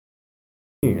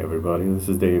Hey everybody, this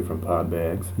is Dave from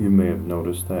Podbags. You may have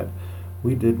noticed that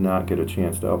we did not get a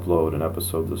chance to upload an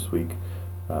episode this week.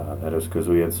 That is because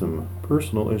we had some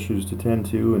personal issues to tend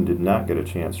to and did not get a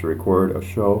chance to record a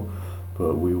show,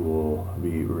 but we will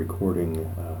be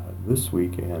recording this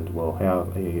week and we'll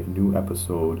have a new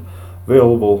episode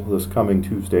available this coming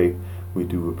Tuesday. We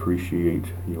do appreciate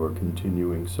your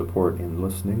continuing support and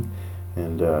listening,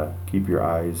 and keep your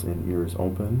eyes and ears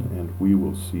open, and we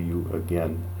will see you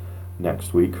again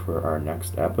next week for our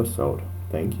next episode.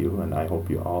 Thank you, and I hope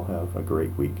you all have a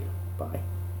great week. Bye.